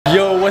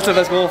what's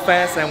up School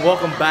fans and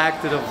welcome back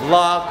to the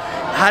vlog.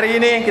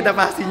 Hari ini kita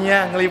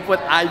pastinya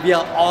ngeliput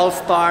IBL All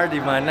Star di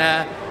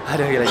mana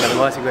aduh gila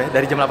banget sih gue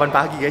dari jam 8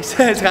 pagi guys.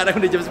 Sekarang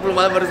udah jam 10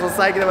 malam baru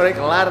selesai, kita baru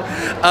kelar.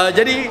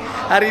 Jadi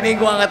hari ini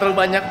gue nggak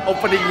terlalu banyak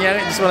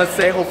openingnya. Just wanna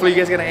say hopefully you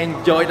guys gonna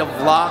enjoy the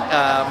vlog.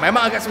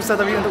 Memang agak susah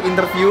tapi untuk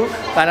interview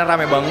karena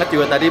rame banget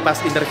juga tadi pas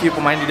interview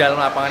pemain di dalam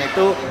lapangan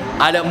itu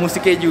ada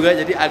musiknya juga,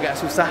 jadi agak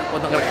susah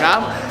untuk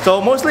ngerekam. So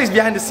mostly it's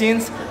behind the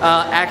scenes,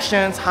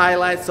 actions,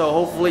 highlights. So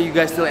hopefully you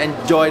guys still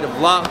enjoy the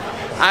vlog.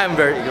 I'm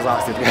very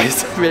exhausted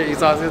guys, very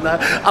exhausted now.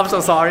 I'm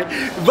so sorry,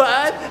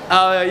 but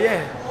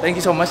yeah, thank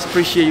you so much.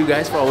 Appreciate you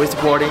guys for always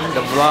supporting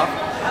the vlog.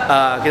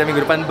 Kita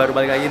minggu depan baru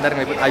balik lagi, ntar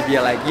ngeliput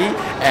IBL lagi.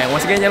 And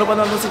once again, jangan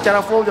lupa nonton secara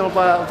full, jangan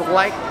lupa untuk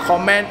like,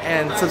 comment,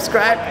 and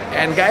subscribe.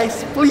 And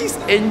guys, please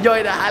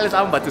enjoy the highlights.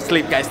 I'm about to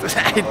sleep guys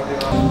tonight.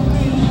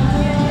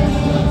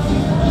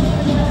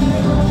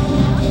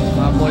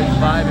 My boy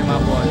vibe, my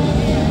boy.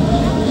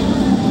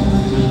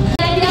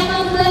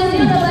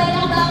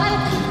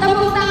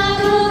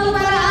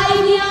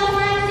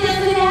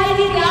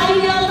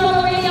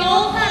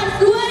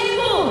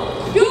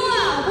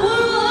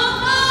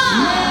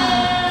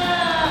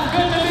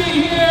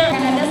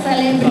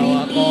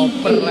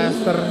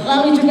 LESTER.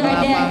 Lalu juga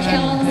ada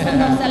challenge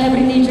untuk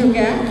selebriti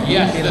juga.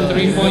 Yes, the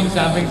 3-point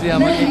samping sih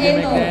sama itu.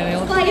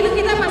 Setelah itu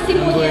kita masih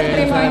punya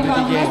 3-point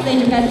contest dan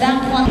juga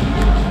dunk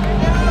contest.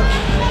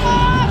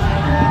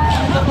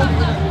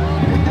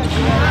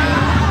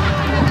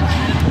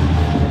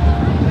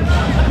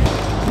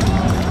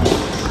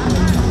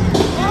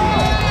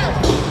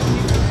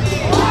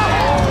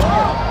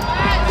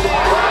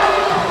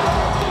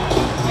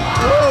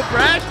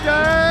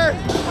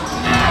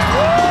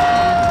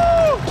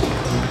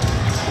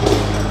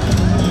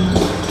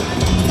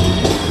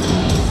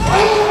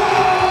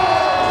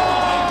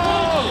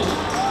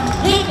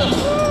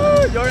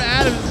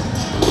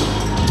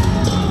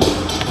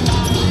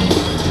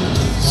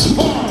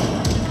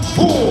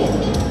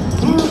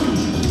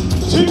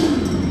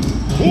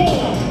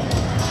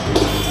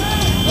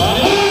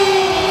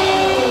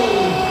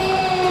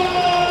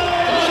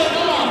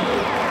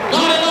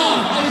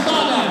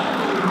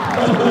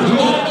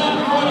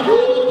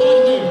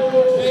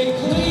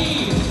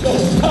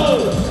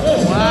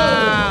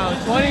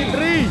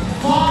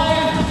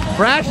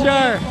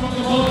 Pressure.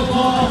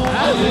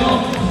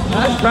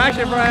 That's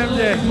pressure for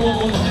MJ.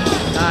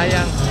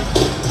 Sayang.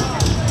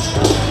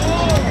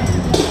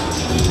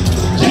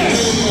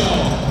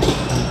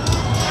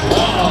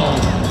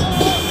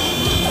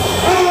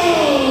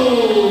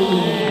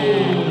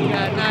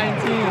 Got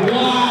 19.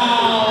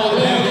 Wow.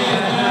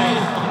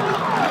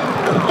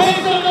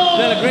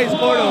 Still a great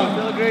sport though.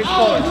 Still a great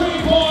sport.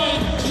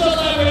 3-point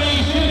celebrity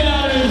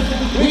shootouters.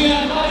 We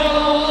have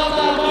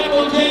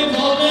Michael James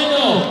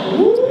Almendo.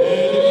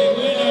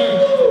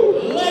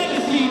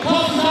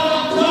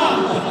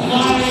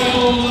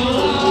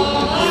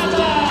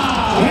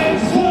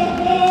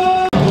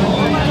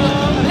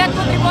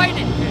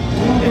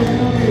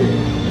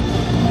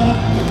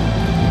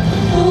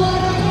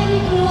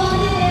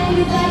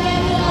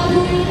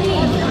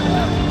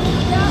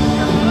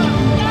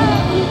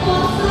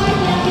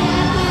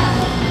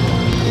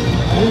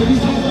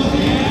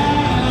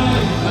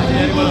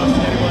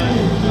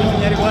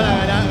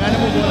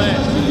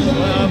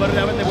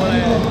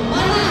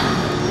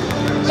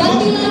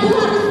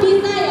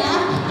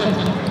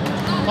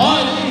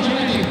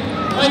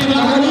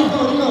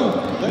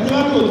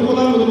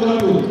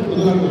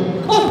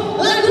 Oh,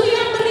 lagu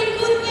yang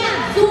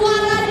berikutnya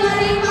suara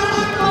dari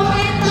para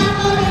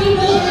komentator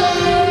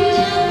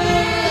Indonesia.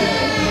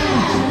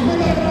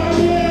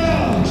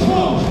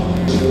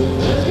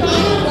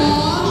 Ayo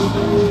dong.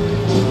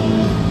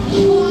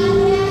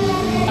 Diumumkan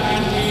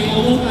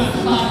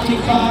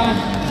starting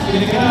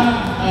kira-kira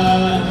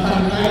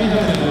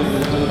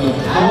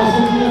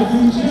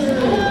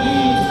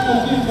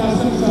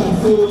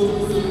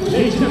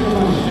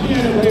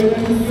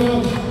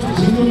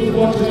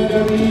starting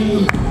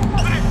dari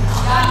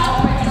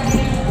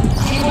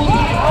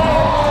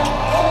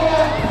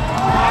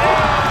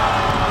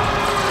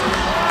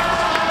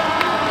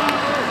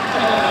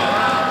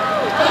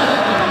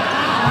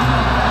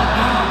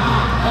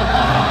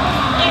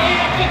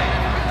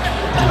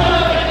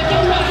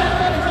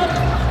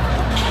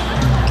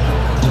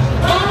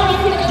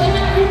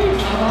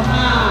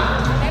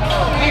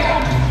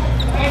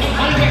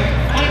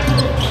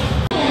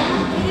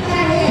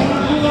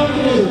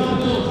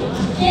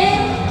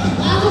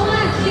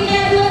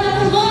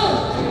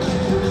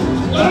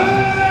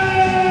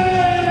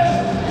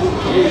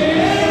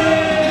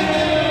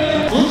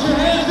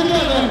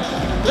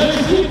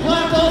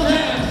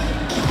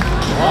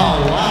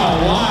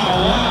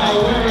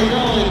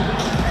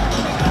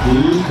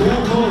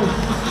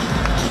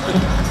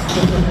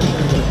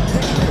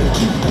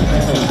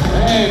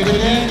Hey, we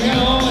can't get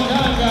all the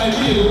time, guys.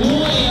 He's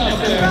way up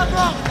there.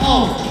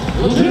 Oh,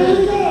 there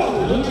we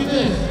go. Look at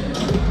this.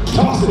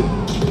 Toss it.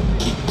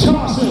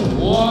 Toss it.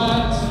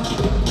 What?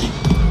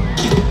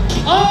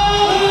 Oh!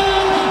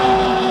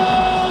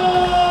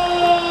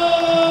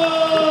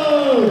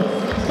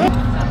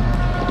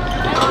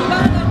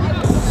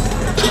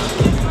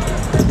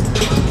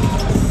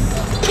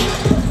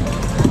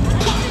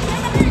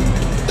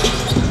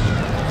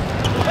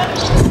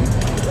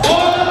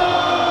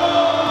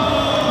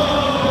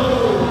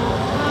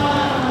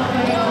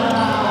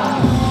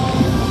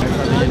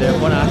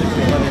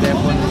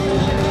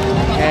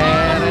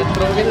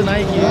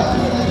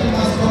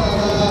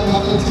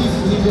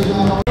 This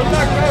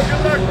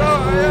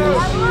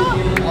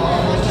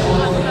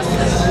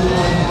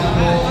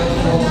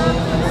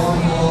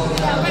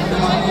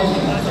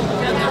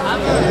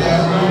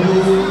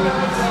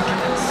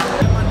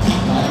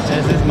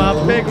is my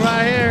pick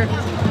right here.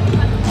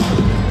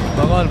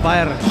 Come on,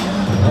 fire.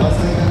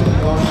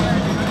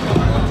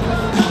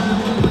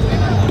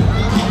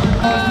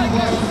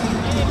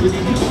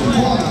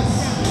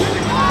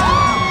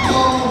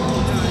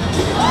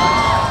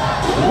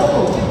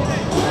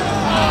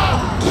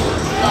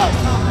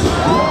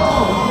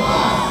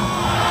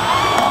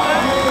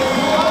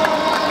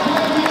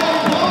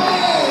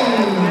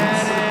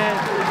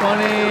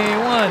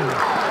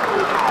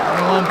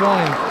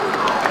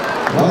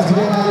 Once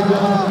again, I go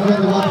on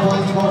 21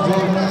 points for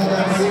Jordan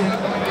Adams.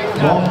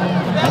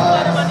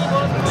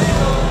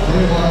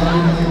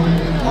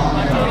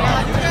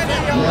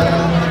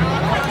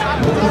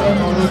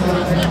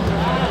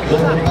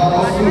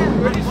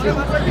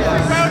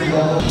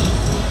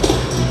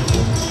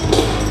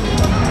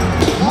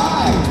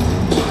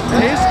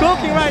 He's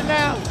cooking right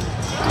now.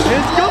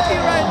 He's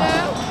cooking right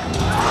now.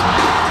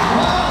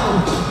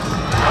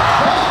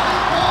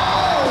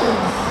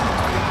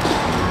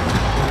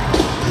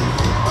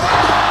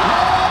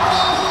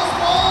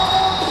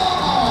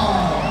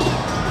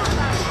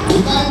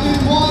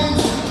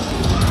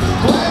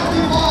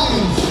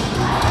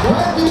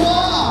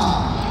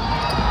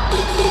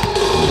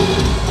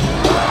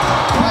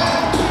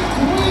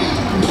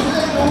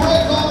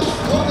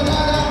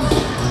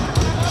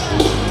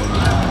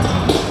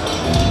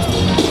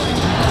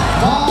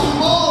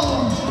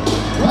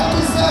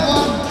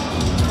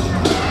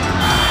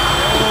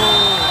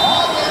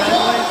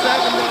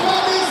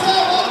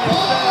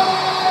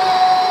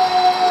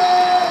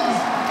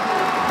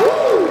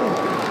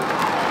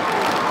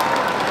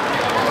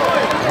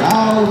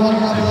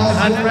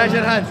 Hand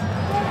pressure, hands.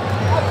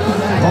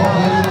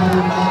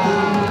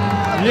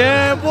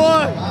 Yeah,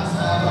 boy.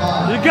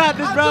 You got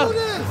this, bro.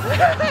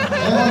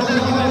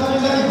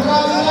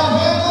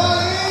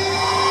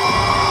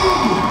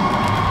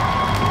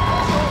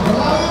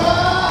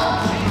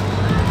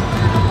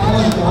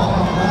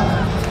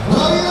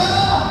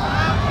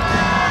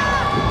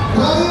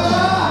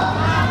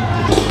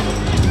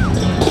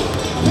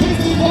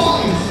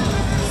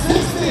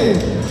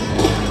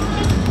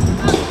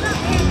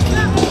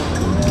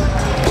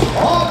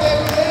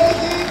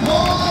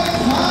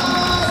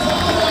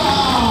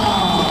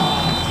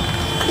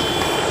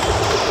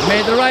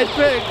 Made the right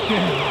pick.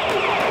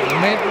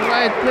 Made the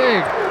right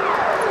pick.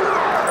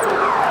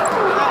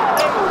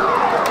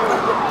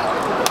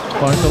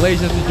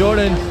 Congratulations to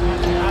Jordan.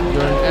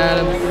 Jordan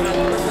Adams.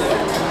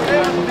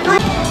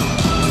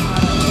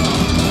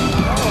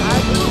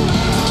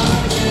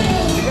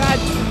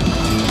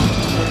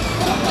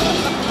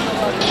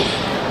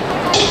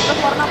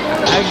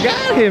 I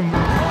got him.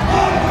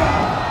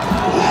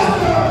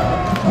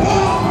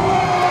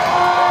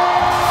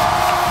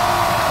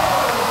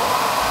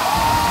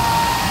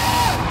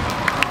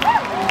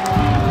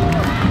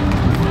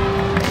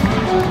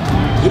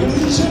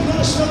 Indonesian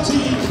national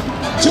team,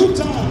 2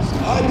 times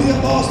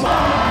IBL All-Star.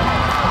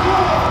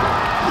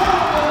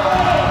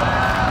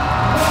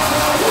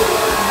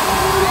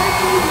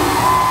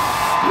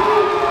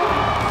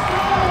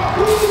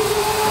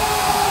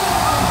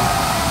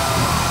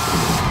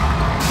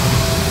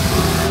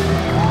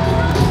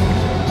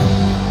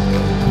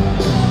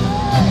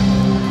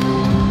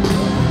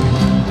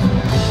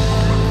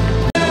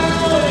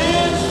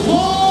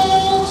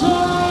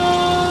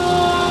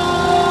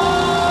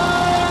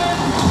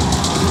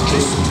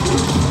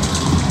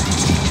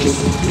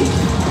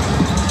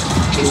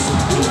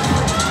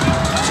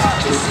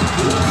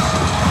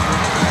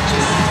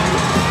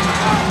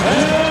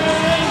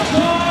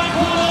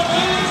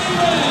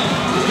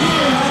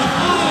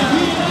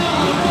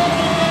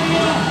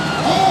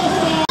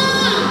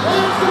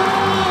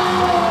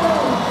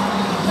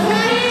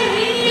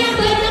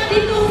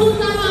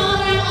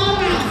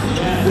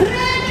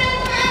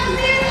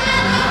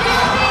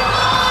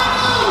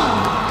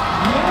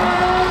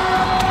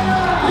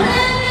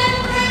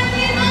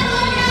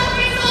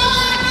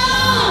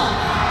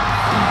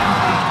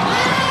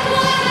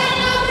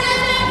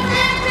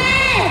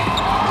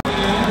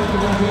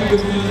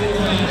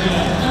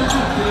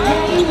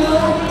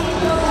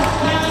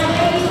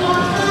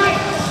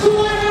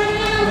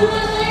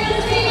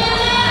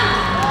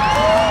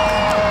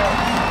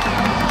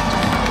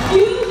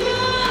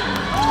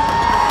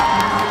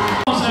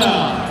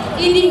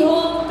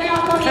 IndiHome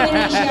Telkom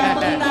Indonesia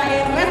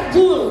mengendarai Red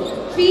Bull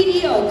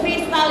Video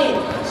Kristalin,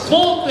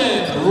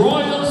 Bolton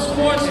Royal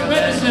Sports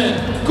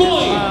Medicine,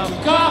 Koi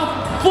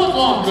Calf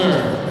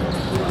Footlocker.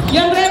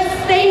 yang rep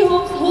Stay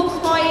Hooks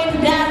Point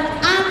dan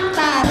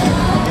Antar.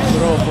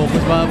 Bro,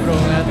 fokus banget bro,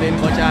 ngeliatin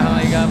kocahan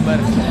lagi gambar.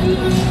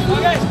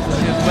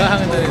 Serius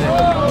banget tadi deh.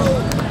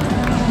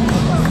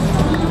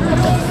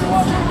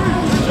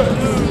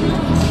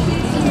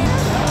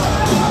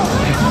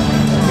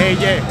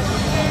 KJ,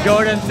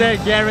 Jordan said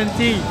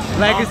guarantee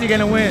Legacy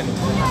gonna win.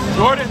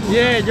 Jordan?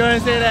 Yeah,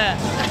 Jordan said that.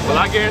 Well,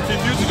 I guarantee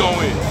Future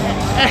gonna win.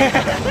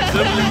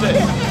 Simple as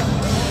that.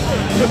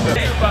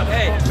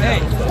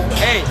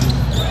 Hey,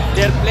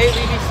 they're playing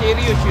really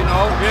serious, you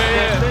know.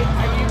 Yeah.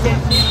 You can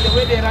see the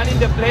way they're running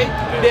the play.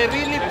 They're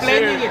really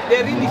planning it.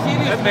 They're really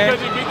serious, man.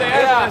 Because you beat the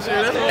ass last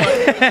year, that's why.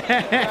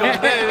 Because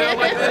they don't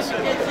like that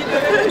shit.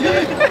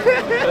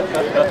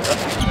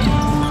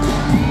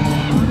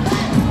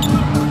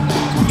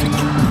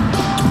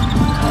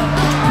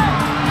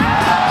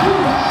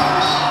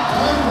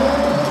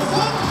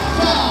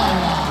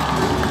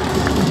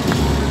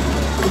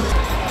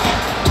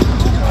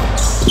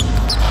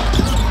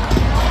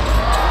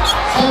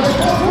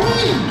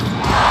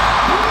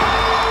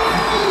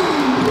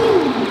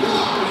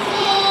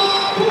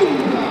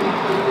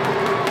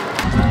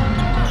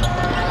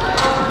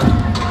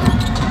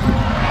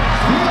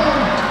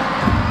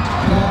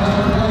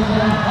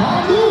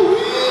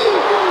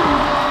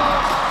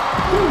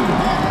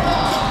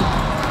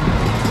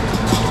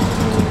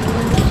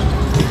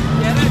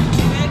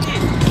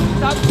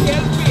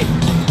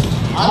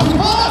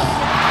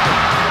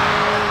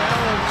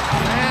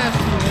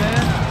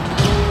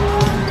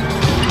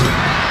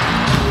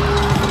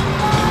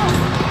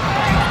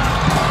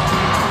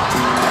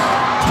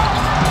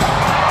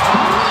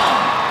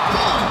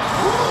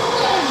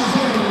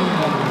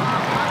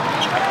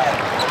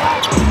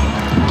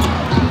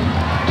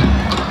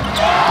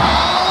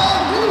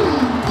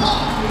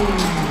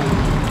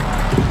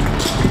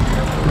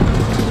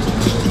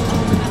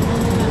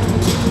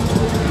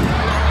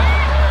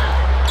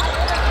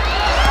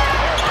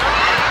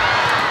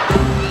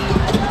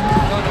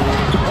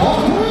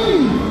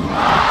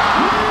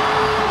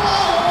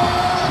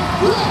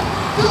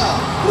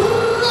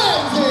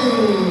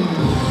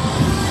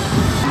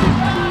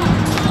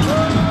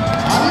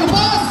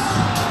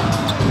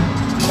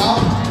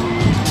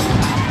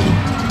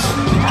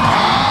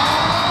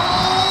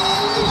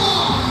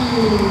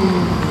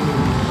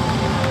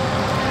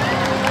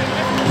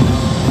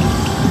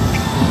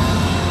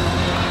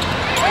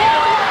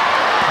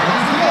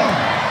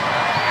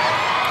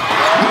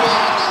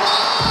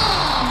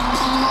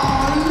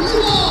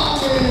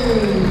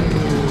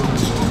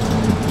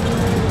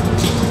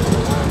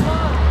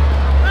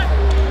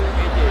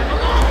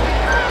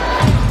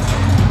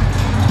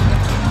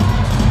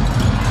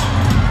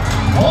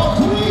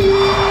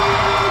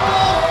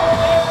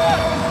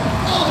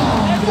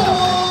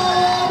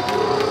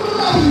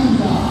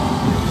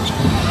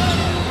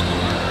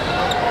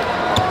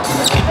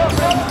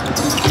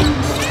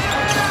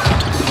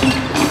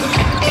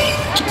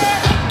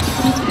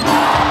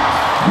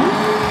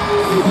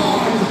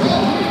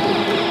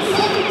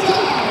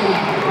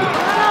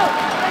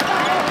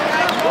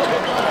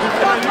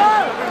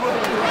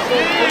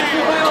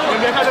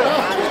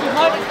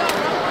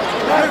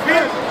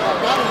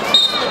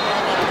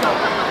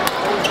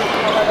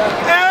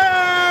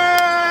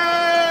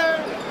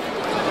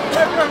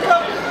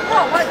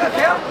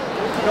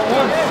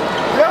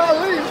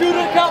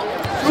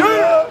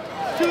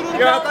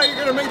 Yeah, I thought you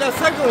were gonna make that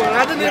second one.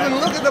 I didn't even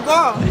look at the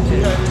ball.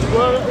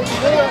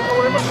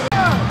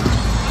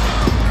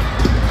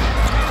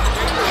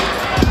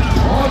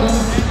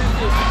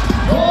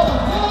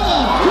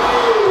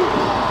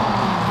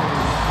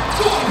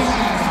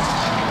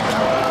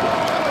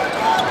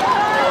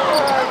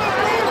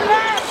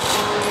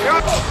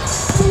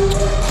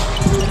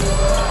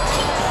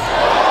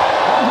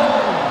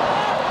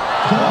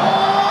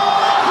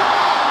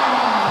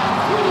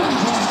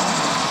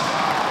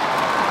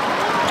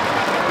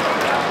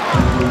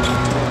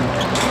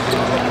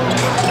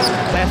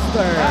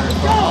 LESTER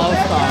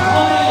All-Star.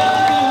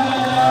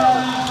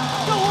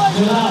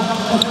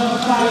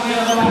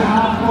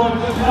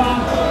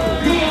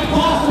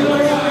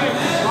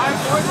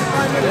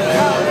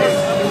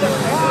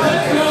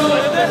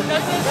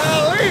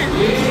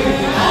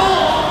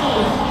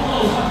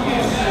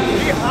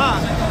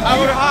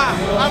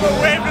 I would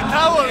wave the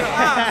towel.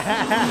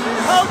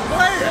 Come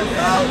play it.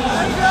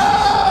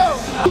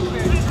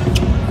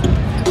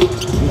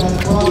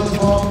 Let's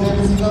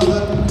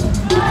go.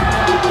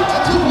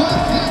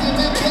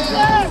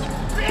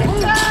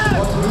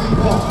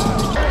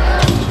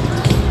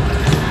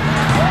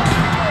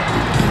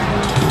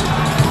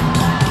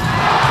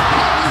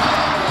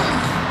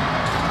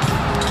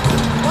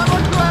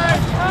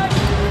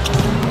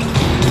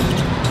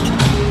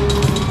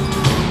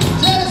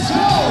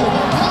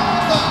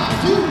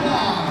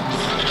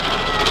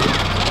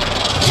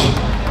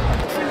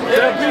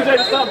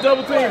 Stop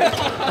double teaming.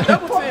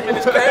 Double teaming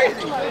is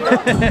crazy.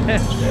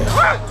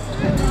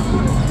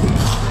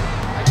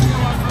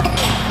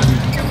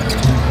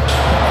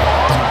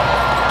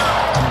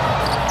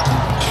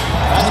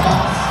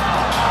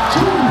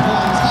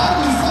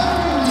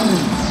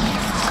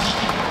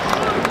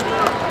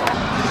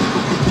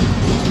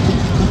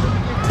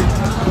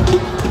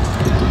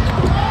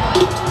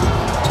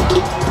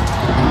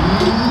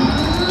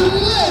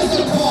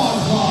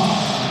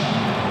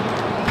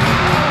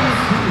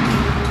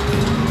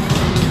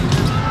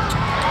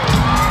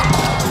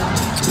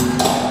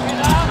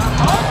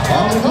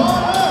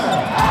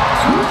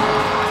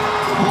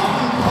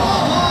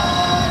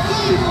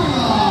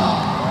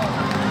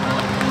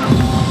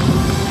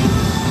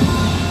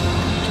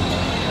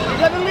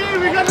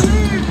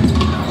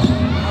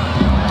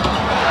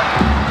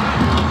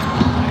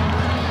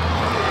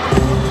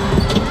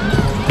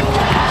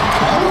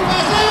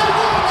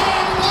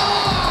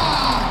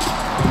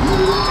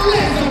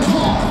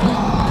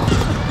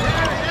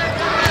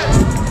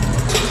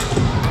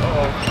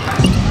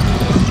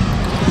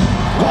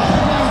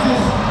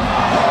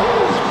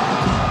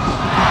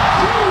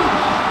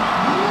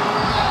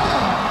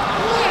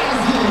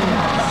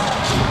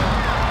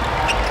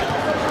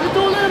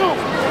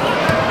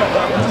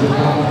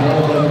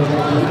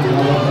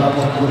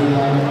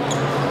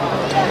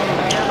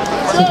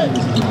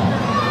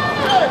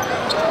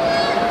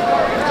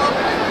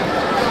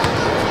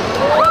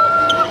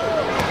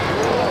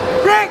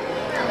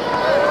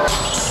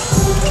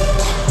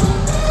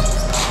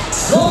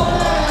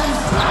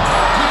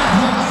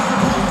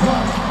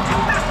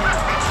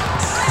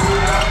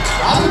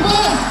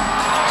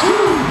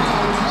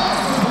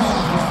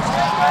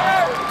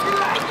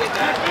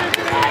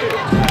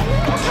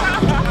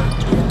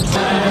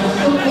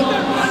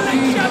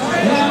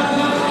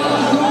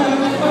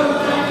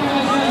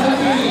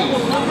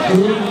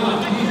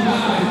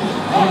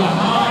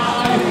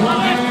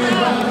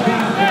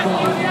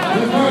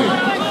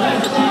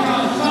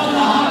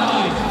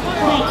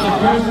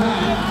 First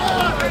time.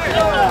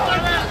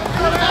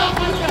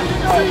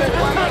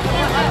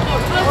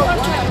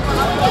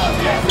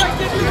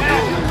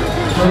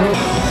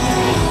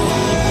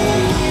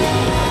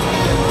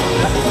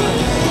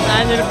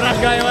 Anjir, Pras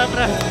gaya banget,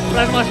 Pras.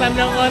 Pras mau slam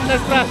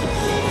kontes, Pras.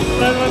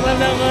 Pras mau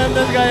slam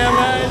kontes gaya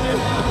banget.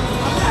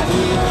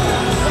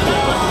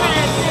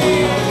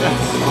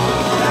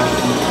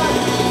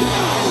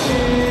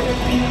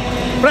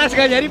 Pras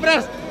gak jadi,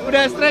 Pras.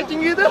 Udah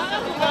stretching gitu.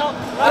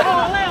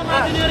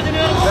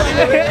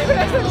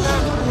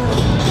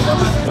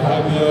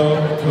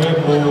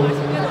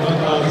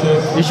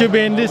 You should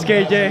be in this,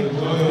 KJ.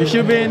 You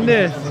should be in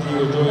this.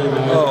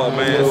 Oh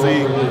man,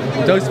 see.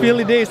 Those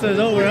Philly days is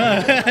over,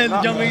 huh?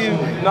 Jumping in.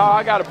 No,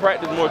 I gotta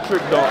practice more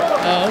trick dunks.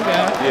 Oh,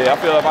 okay. Yeah, I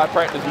feel if I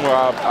practice more,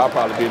 I'll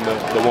probably be the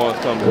ones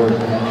coming.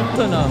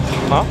 So no.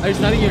 Huh? Are you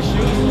studying your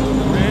shoes?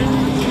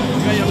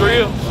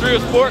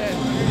 Street sports?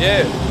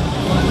 Yeah.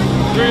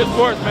 Street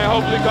sports, man.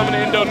 Hopefully coming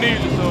to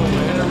Indonesia soon,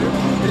 man.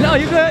 No,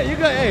 you good.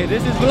 Hey,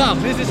 this is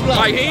vlog. This is vlog.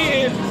 Like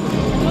he is.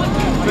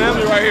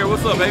 Family right here.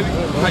 What's up, baby?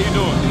 How you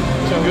doing?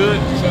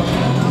 Good?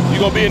 You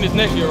gonna be in this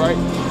next year, right?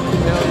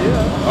 Hell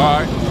yeah.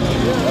 All right.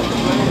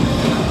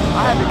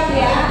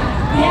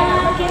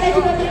 Ya, kita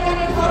juga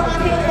berikan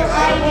informasi untuk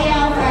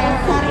IBL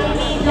Fans. Hari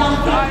ini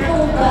David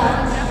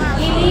Tuba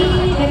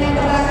ini dengan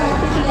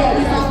berasal tidak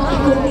bisa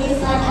mengikuti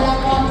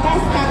slam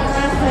kontes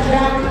karena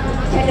sedang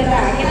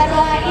cedera. Kita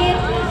doain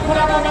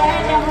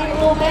mudah-mudahan David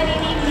Tuba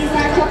ini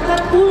bisa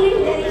cepat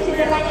pulih dari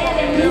cederanya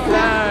dan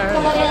bisa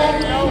kembali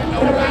lagi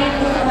bermain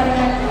bersama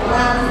dengan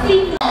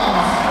tim.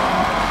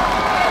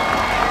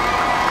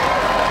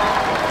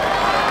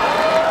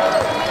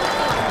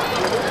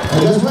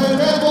 Let's play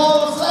red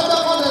ball, slam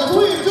dunk on the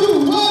 3,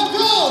 2, 1,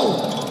 go!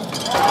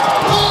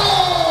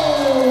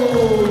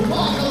 Oh!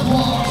 Michael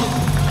Ball.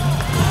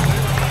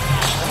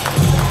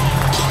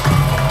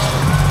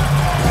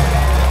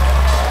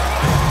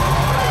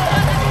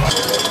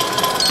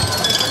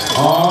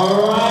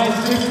 All right,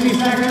 60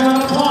 seconds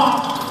on the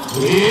clock.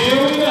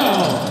 Here we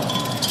go.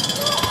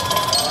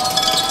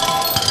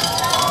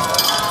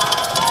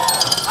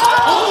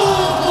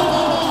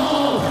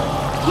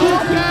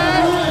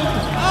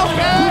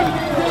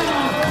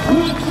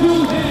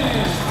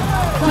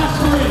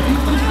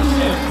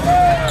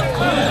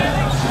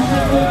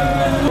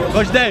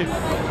 Coach Dave,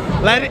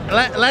 let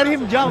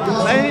him jump.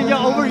 Let him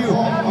jump over you.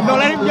 No,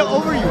 let him jump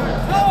over you.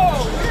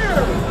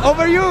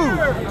 Over you.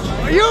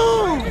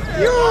 You.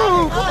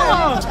 Come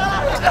on.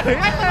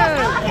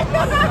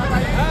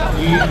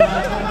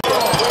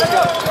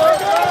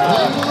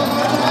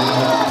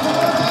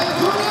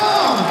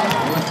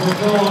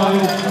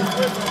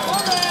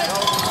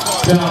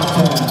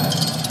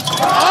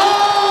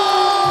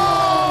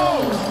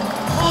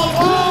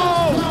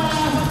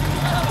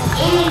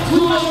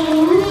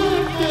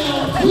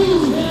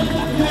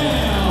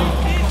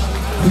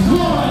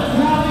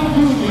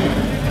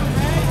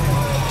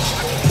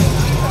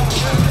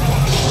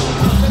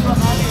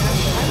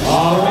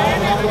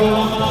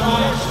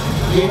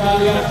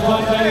 Kita lihat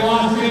squad dari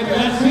wasit.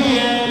 Let's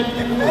see it.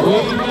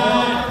 We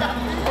got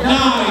 9.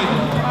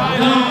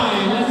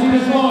 Let's see the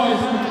scores.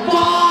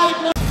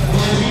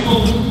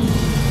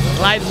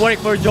 5. Light work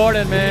for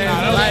Jordan, man.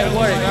 Light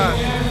work.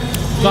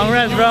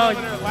 Congrats, bro.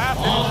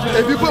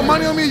 If you put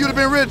money on me, you'd have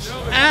been rich.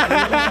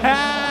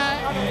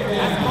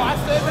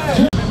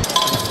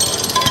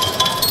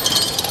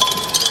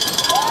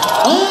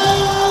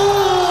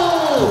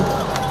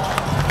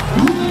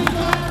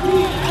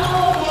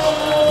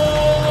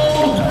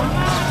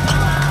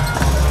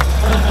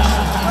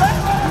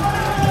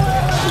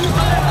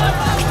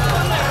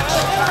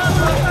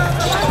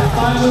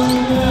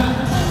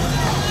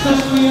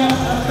 Setiap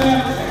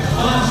efek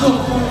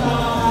masuk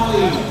pertama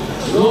kali.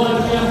 Luar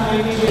biasa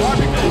ini.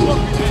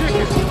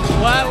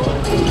 Wow.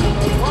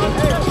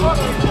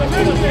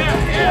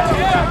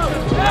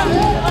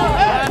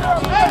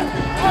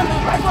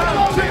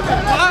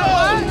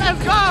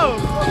 Let's go.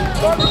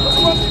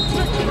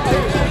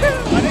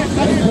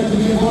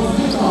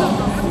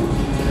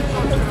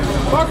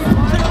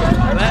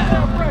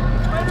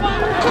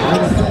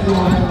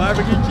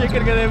 Barbecue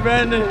chicken kata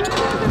Brandon.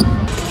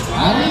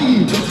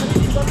 Hari.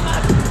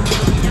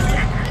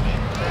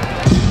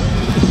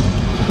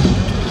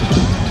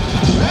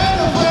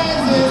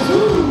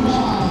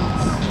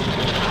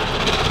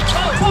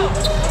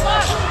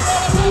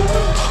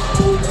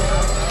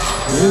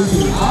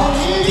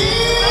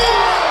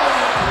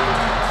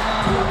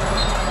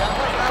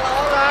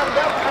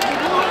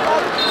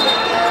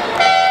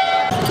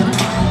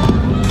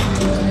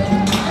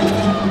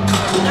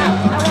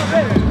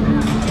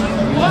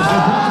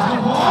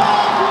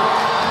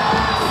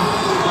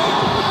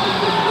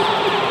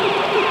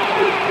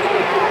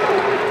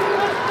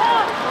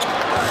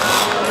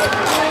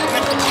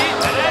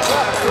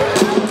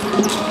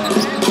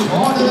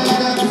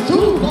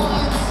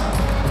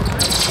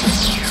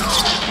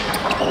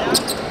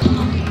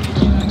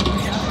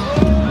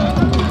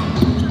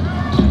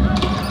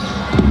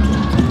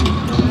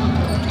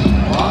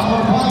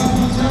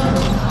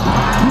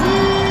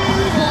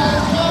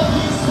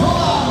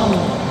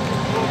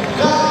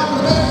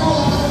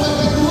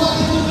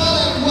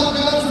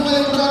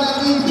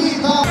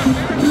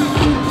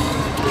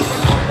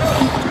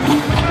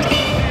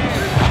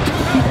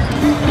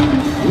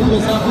 Yeah,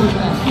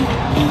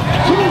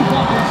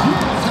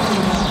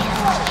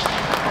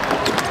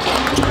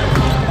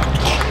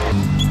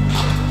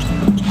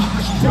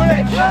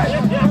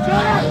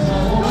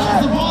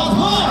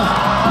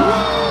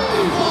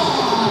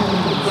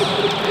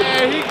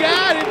 he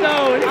got it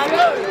though. He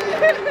got it.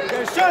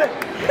 Yeah, shoot it.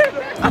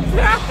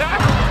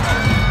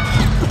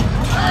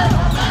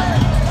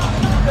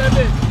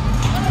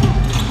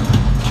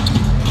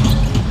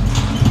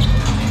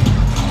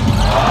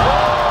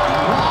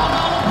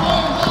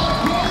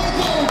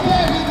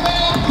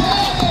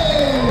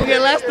 Don't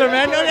get Lester,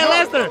 man. Don't get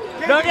Lester.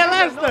 Don't get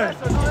Lester.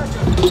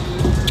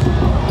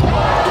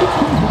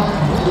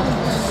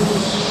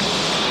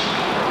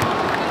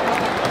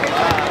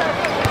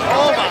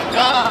 Oh my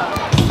God.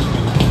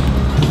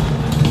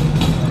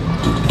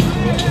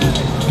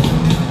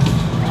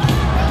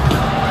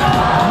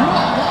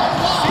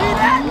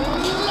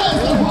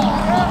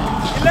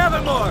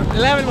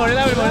 Eleven more. We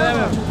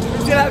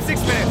still have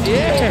 6 minutes.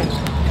 Yeah.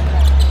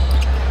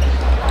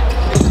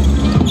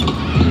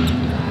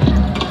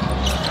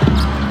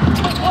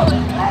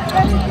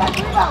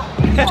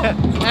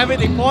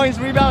 Everything, points,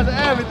 rebounds,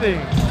 everything.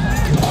 It's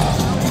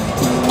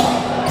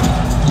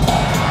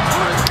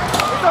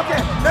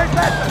okay. There's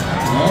Lester.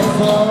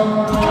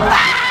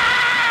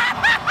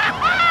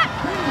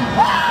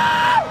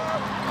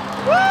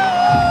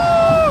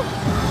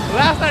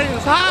 Last time it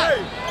was hot.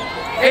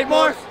 8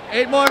 more.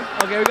 8 more.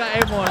 Okay, we got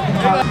 8 more.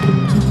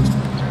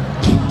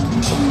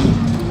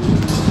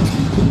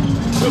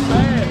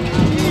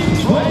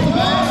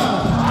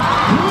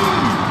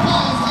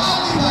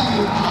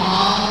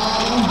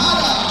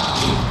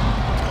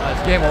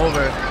 It's game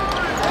over.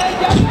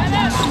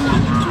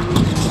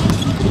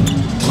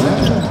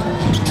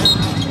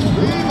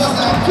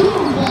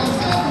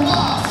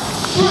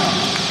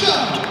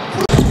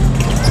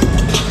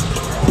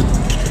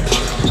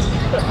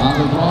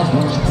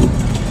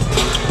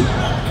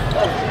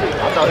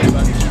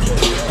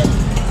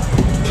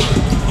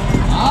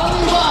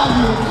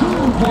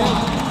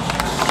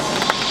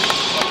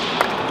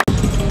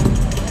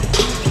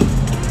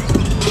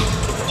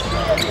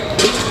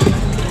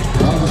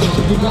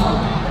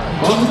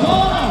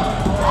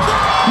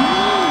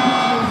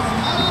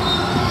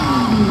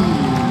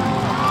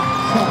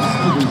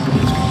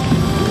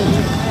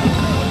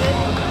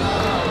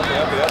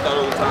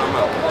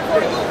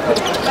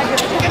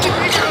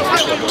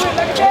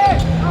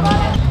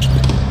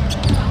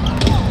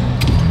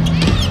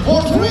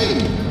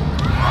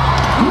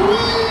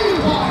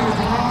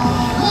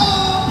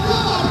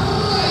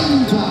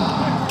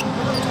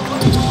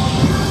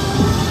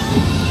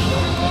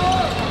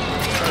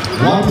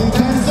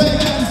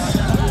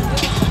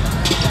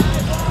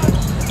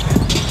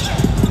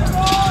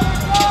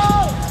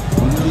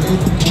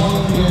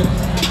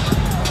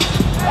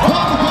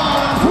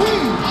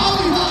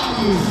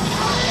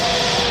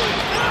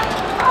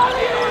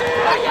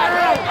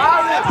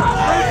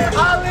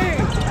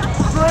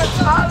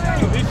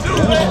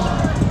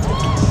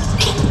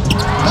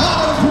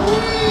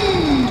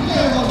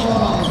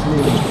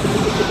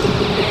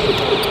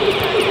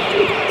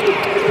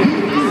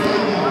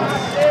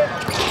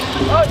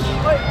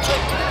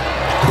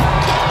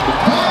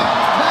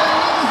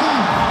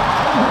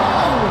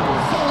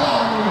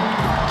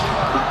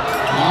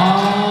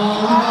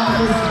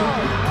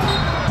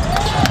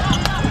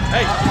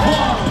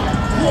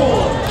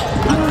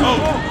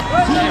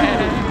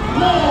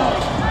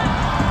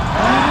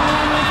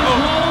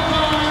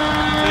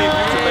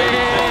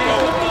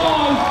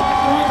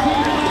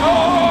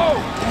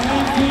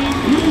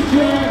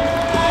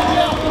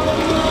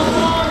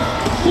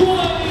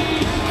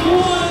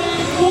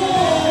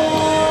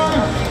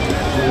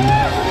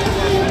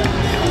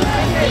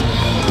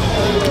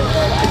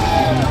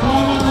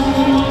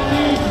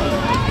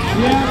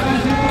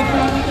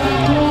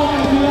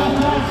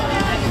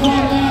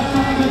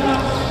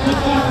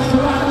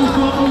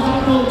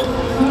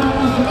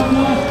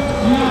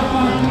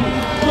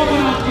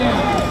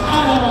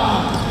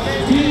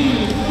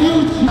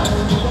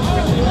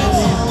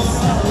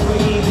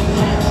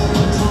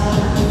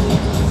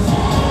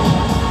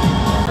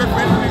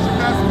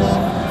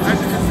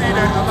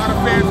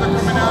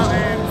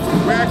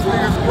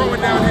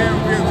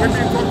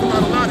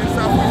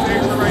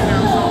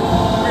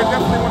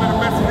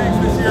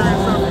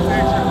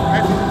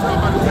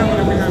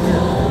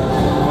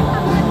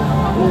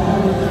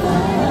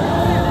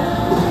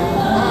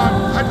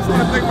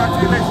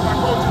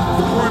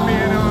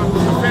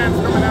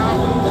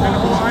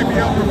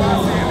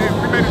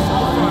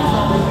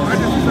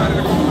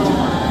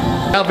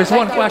 Galvis,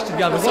 one question,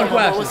 Galvis, one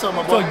question. What's up,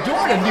 my So boy?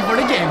 Jordan, before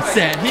the game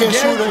said he can't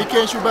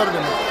shoot better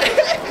than me.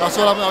 That's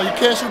what I'm saying. You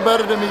can't shoot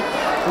better than me.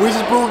 We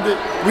just proved it.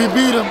 We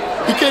beat him.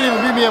 He can't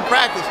even beat me in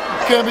practice.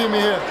 He can't beat me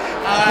here.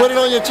 Put it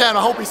on your channel.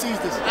 I hope he sees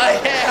this.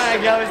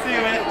 Yeah, Galvis, see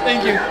you, man.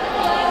 Thank you.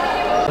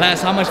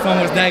 Last, how much fun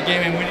was that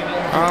game and winning?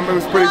 It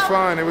was pretty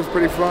fun. It was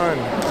pretty fun.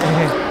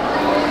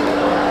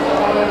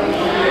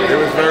 It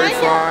was very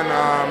fun.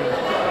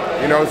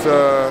 You know, it's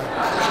a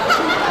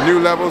new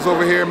levels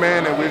over here,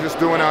 man, and we're just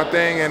doing our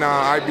thing. And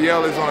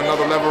IBL is on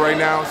another level right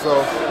now.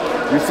 So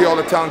you see all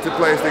the talented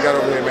players they got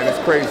over here, man.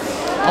 It's crazy.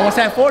 Almost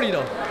at 40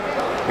 though.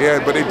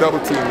 Yeah, but they double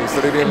teamed me, so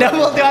they didn't.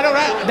 Double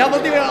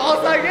team in an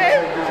All-Star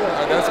game?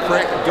 That's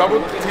great. Double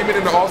teaming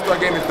in the All-Star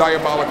game is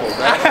diabolical.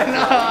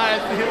 No,